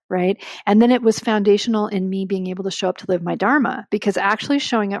spirit, right? And then it was foundational in me being able to show up to live my dharma, because actually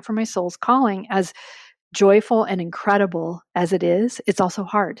showing up for my soul's calling, as joyful and incredible as it is, it's also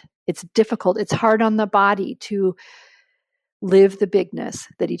hard. It's difficult. It's hard on the body to live the bigness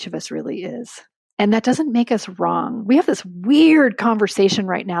that each of us really is. And that doesn't make us wrong. We have this weird conversation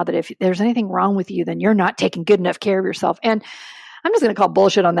right now that if there's anything wrong with you, then you're not taking good enough care of yourself. And I'm just going to call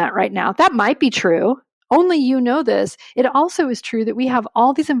bullshit on that right now. That might be true. Only you know this. It also is true that we have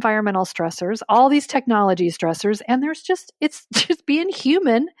all these environmental stressors, all these technology stressors, and it's just being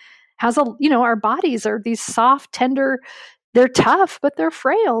human has our bodies are these soft, tender, they're tough, but they're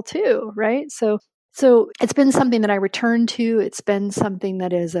frail too, right? So it's been something that I return to. It's been something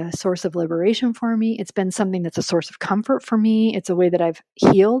that is a source of liberation for me. It's been something that's a source of comfort for me. It's a way that I've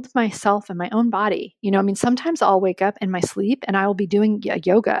healed myself and my own body. Sometimes I'll wake up in my sleep and I will be doing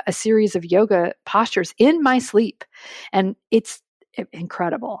a series of yoga postures in my sleep. And it's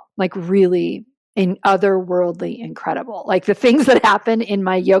incredible, like really otherworldly incredible. Like the things that happen in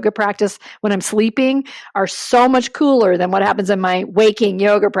my yoga practice when I'm sleeping are so much cooler than what happens in my waking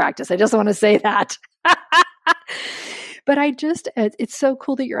yoga practice. I just want to say that. But it's so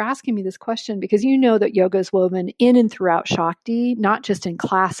cool that you're asking me this question, because you know that yoga is woven in and throughout Shakti, not just in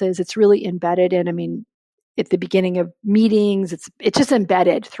classes. It's really embedded in, at the beginning of meetings, it's just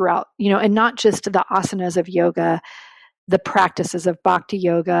embedded throughout, and not just the asanas of yoga, the practices of bhakti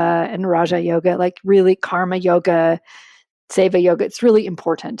yoga and raja yoga, like really karma yoga, seva yoga. It's really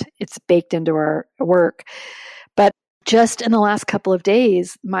important. It's baked into our work. But just in the last couple of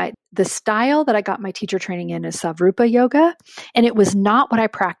days, the style that I got my teacher training in is Savrupa yoga, and it was not what I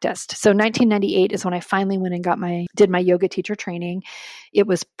practiced. So 1998 is when I finally went and did my yoga teacher training. It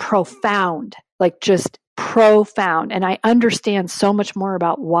was profound, like just profound. And I understand so much more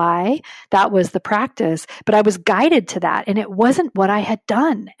about why that was the practice, but I was guided to that. And it wasn't what I had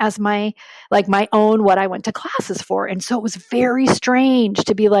done as my own, what I went to classes for. And so it was very strange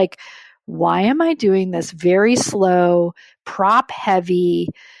to be like, why am I doing this very slow, prop heavy,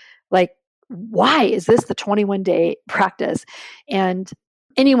 like, why is this the 21-day practice? And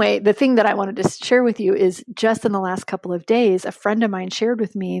anyway, the thing that I wanted to share with you is just in the last couple of days, a friend of mine shared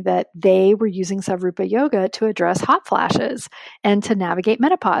with me that they were using Savrupa yoga to address hot flashes and to navigate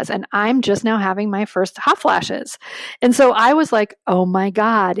menopause. And I'm just now having my first hot flashes. And so I was like, oh my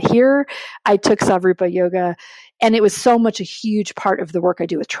God, here I took Savrupa yoga, and it was so much a huge part of the work I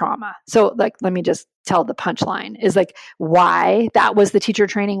do with trauma. So let me just tell the punchline is like why that was the teacher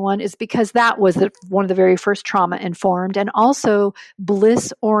training one is because that was one of the very first trauma informed and also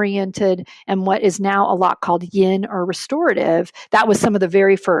bliss oriented, and what is now a lot called yin or restorative. That was some of the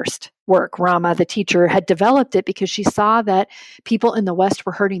very first work. Rama, the teacher, had developed it because she saw that people in the West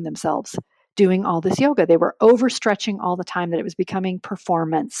were hurting themselves doing all this yoga. They were overstretching all the time, that it was becoming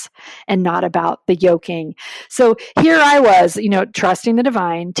performance and not about the yoking. So here I was, trusting the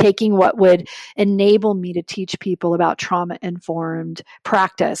divine, taking what would enable me to teach people about trauma-informed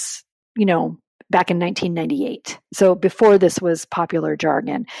practice, back in 1998. So before this was popular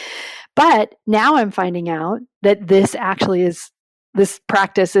jargon. But now I'm finding out that this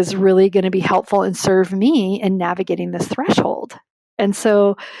practice is really going to be helpful and serve me in navigating this threshold. And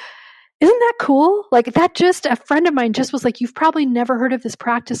so isn't that cool? Like that, just a friend of mine just was like, you've probably never heard of this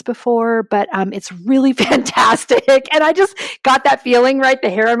practice before, but it's really fantastic. And I just got that feeling, right?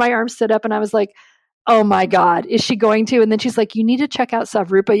 The hair on my arm stood up and I was like, oh my God, is she going to? And then she's like, you need to check out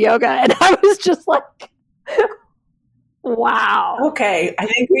Savrupa yoga. And I was just like, wow. Okay. I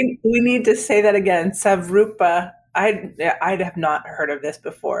think we need to say that again. Savrupa. I'd have not heard of this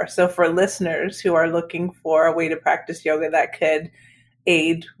before. So for listeners who are looking for a way to practice yoga that could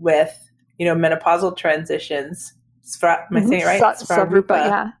aid with, menopausal transitions, Am I saying it right? Svarupa,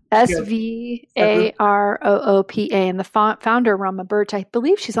 Svarupa yeah. yoga. Svarupa. Svaroopa. And the founder, Rama Birch, I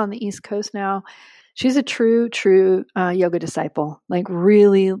believe she's on the East Coast now. She's a true yoga disciple, like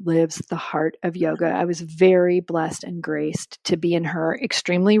really lives the heart of yoga. I was very blessed and graced to be in her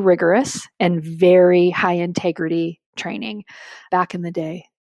extremely rigorous and very high integrity training back in the day.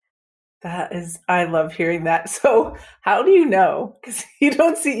 I love hearing that. So how do you know? Because you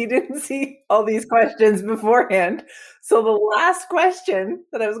didn't see all these questions beforehand. So the last question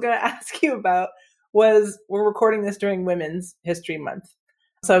that I was going to ask you about was, we're recording this during Women's History Month.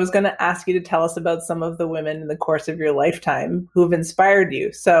 So I was going to ask you to tell us about some of the women in the course of your lifetime who have inspired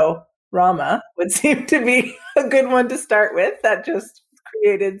you. So Rama would seem to be a good one to start with. That just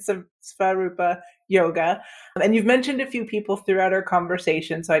created some Svarupa yoga. And you've mentioned a few people throughout our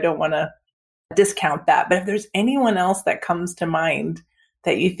conversation, so I don't want to discount that. But if there's anyone else that comes to mind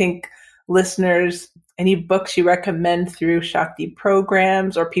that you think listeners, any books you recommend through Shakti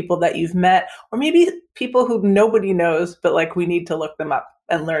programs, or people that you've met, or maybe people who nobody knows, but like we need to look them up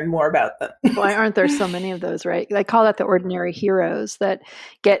and learn more about them. Why aren't there so many of those, right? I call that the ordinary heroes that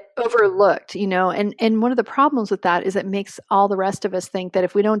get overlooked, and one of the problems with that is it makes all the rest of us think that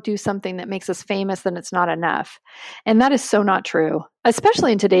if we don't do something that makes us famous, then it's not enough. And that is so not true,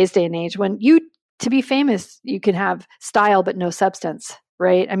 especially in today's day and age when to be famous, you can have style, but no substance.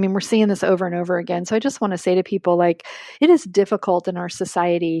 Right? I mean, we're seeing this over and over again. So I just want to say to people, like, it is difficult in our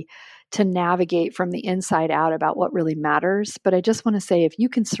society to navigate from the inside out about what really matters. But I just want to say, if you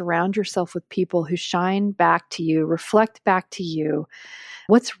can surround yourself with people who shine back to you, reflect back to you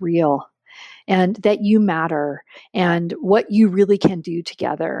what's real, and that you matter, and what you really can do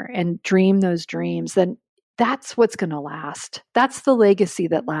together, and dream those dreams, then that's what's going to last. That's the legacy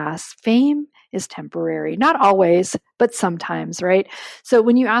that lasts. Fame is temporary, not always, but sometimes, right? So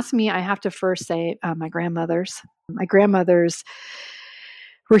when you ask me, I have to first say my grandmothers. My grandmothers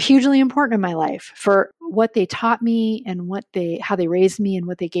were hugely important in my life for what they taught me and how they raised me and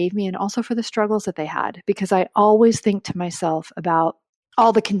what they gave me, and also for the struggles that they had, because I always think to myself about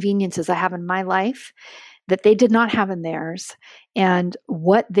all the conveniences I have in my life that they did not have in theirs, and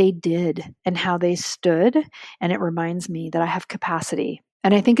what they did and how they stood. And it reminds me that I have capacity.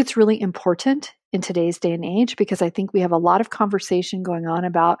 And I think it's really important in today's day and age, because I think we have a lot of conversation going on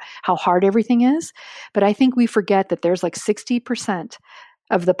about how hard everything is. But I think we forget that there's like 60%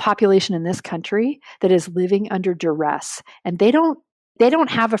 of the population in this country that is living under duress. And they don't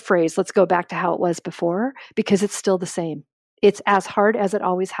have a phrase, let's go back to how it was before, because it's still the same. It's as hard as it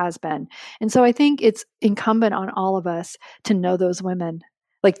always has been. And so I think it's incumbent on all of us to know those women.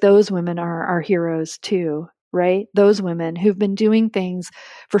 Like, those women are our heroes too, right? Those women who've been doing things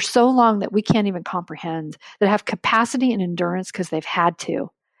for so long that we can't even comprehend, that have capacity and endurance because they've had to,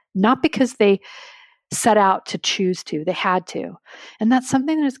 not because they set out to choose to. They had to. And that's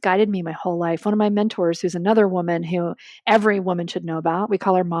something that has guided me my whole life. One of my mentors, who's another woman who every woman should know about, we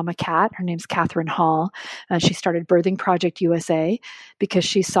call her Mama Cat. Her name's Catherine Hall. She started Birthing Project USA because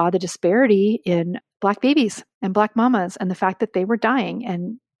she saw the disparity in Black babies and Black mamas, and the fact that they were dying,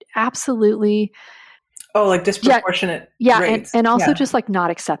 and absolutely... Oh, like disproportionate rates. And also just like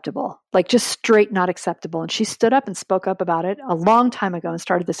not acceptable, like just straight not acceptable. And she stood up and spoke up about it a long time ago and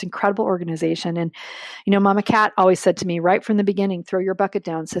started this incredible organization. And, Mama Cat always said to me right from the beginning, throw your bucket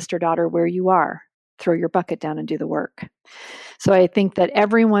down, sister, daughter, where you are. Throw your bucket down and do the work. So I think that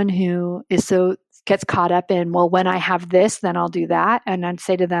everyone who gets caught up in, well, when I have this, then I'll do that. And I'd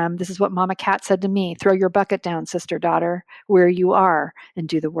say to them, this is what Mama Cat said to me, throw your bucket down, sister, daughter, where you are, and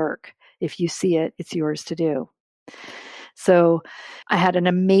do the work. If you see it, it's yours to do. So I had an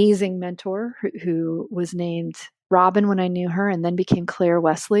amazing mentor who was named Robin when I knew her, and then became Claire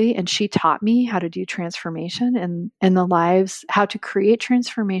Wesley. And she taught me how to do transformation and the lives, how to create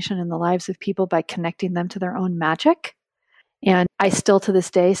transformation in the lives of people by connecting them to their own magic. And I still to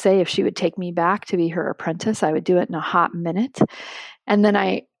this day say, if she would take me back to be her apprentice, I would do it in a hot minute. And then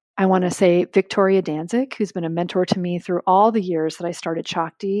I want to say Victoria Danzig, who's been a mentor to me through all the years that I started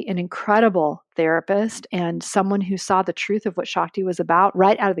Shakti, an incredible therapist and someone who saw the truth of what Shakti was about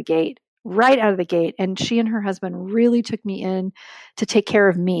right out of the gate. And she and her husband really took me in to take care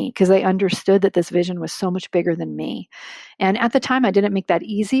of me, because they understood that this vision was so much bigger than me. And at the time, I didn't make that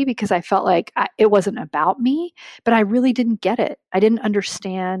easy, because I felt like it wasn't about me, but I really didn't get it. I didn't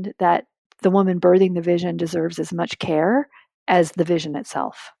understand that the woman birthing the vision deserves as much care as the vision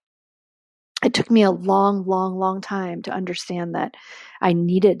itself. It took me a long, long, long time to understand that I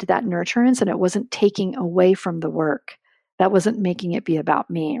needed that nurturance, and it wasn't taking away from the work. That wasn't making it be about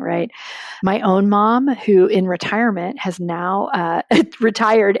me, right? My own mom, who in retirement has now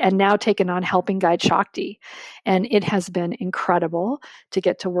retired and now taken on Helping Guide Shakti. And it has been incredible to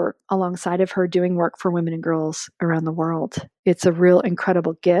get to work alongside of her doing work for women and girls around the world. It's a real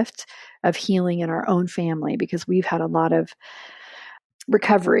incredible gift of healing in our own family because we've had a lot of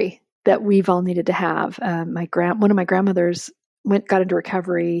recovery that we've all needed to have. One of my grandmothers got into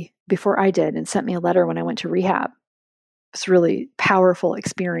recovery before I did and sent me a letter when I went to rehab. It's a really powerful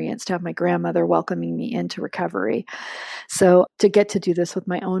experience to have my grandmother welcoming me into recovery. So to get to do this with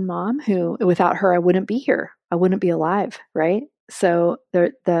my own mom, who without her, I wouldn't be here. I wouldn't be alive, right? So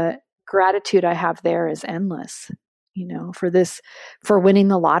the gratitude I have there is endless, for winning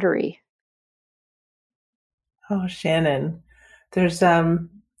the lottery. Oh, Shannon, there's,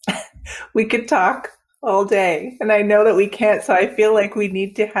 we could talk all day and I know that we can't. So I feel like we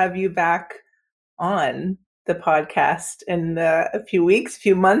need to have you back on the podcast in a few weeks,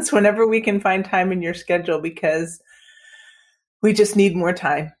 few months, whenever we can find time in your schedule, because we just need more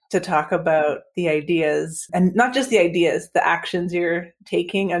time to talk about the ideas, and not just the ideas, the actions you're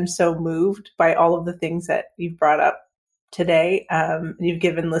taking. I'm so moved by all of the things that you've brought up today. You've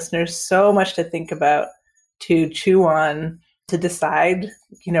given listeners so much to think about, to chew on, to decide,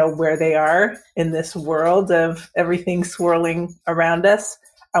 where they are in this world of everything swirling around us.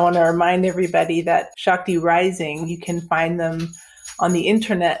 I want to remind everybody that Shakti Rising, you can find them on the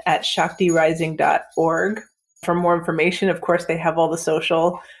internet at shaktirising.org. For more information, of course, they have all the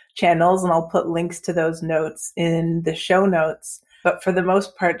social channels, and I'll put links to those notes in the show notes. But for the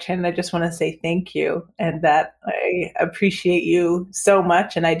most part, Shannon, I just want to say thank you, and that I appreciate you so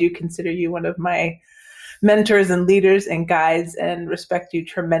much. And I do consider you one of my mentors and leaders and guides, and respect you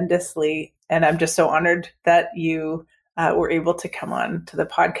tremendously. And I'm just so honored that you were able to come on to the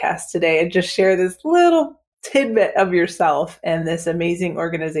podcast today and just share this little tidbit of yourself and this amazing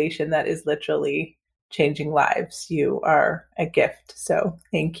organization that is literally changing lives. You are a gift. So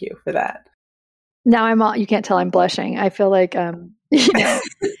thank you for that. Now you can't tell I'm blushing. I feel like,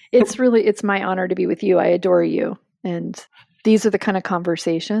 it's my honor to be with you. I adore you. And these are the kind of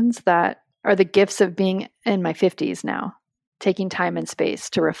conversations that are the gifts of being in my 50s now, taking time and space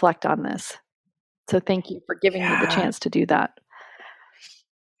to reflect on this. So thank you for giving me the chance to do that.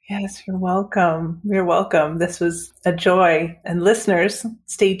 Yes, you're welcome. You're welcome. This was a joy. And listeners,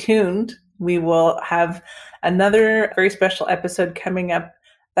 stay tuned. We will have another very special episode coming up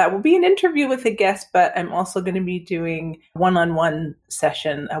that will be an interview with a guest, but I'm also going to be doing one-on-one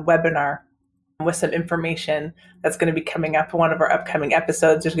session, a webinar with some information that's going to be coming up in one of our upcoming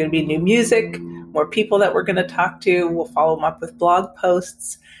episodes. There's going to be new music, more people that we're going to talk to. We'll follow them up with blog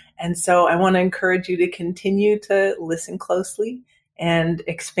posts. And so I want to encourage you to continue to listen closely and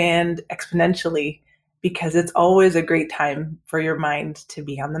expand exponentially, because it's always a great time for your mind to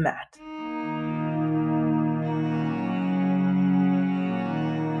be on the mat.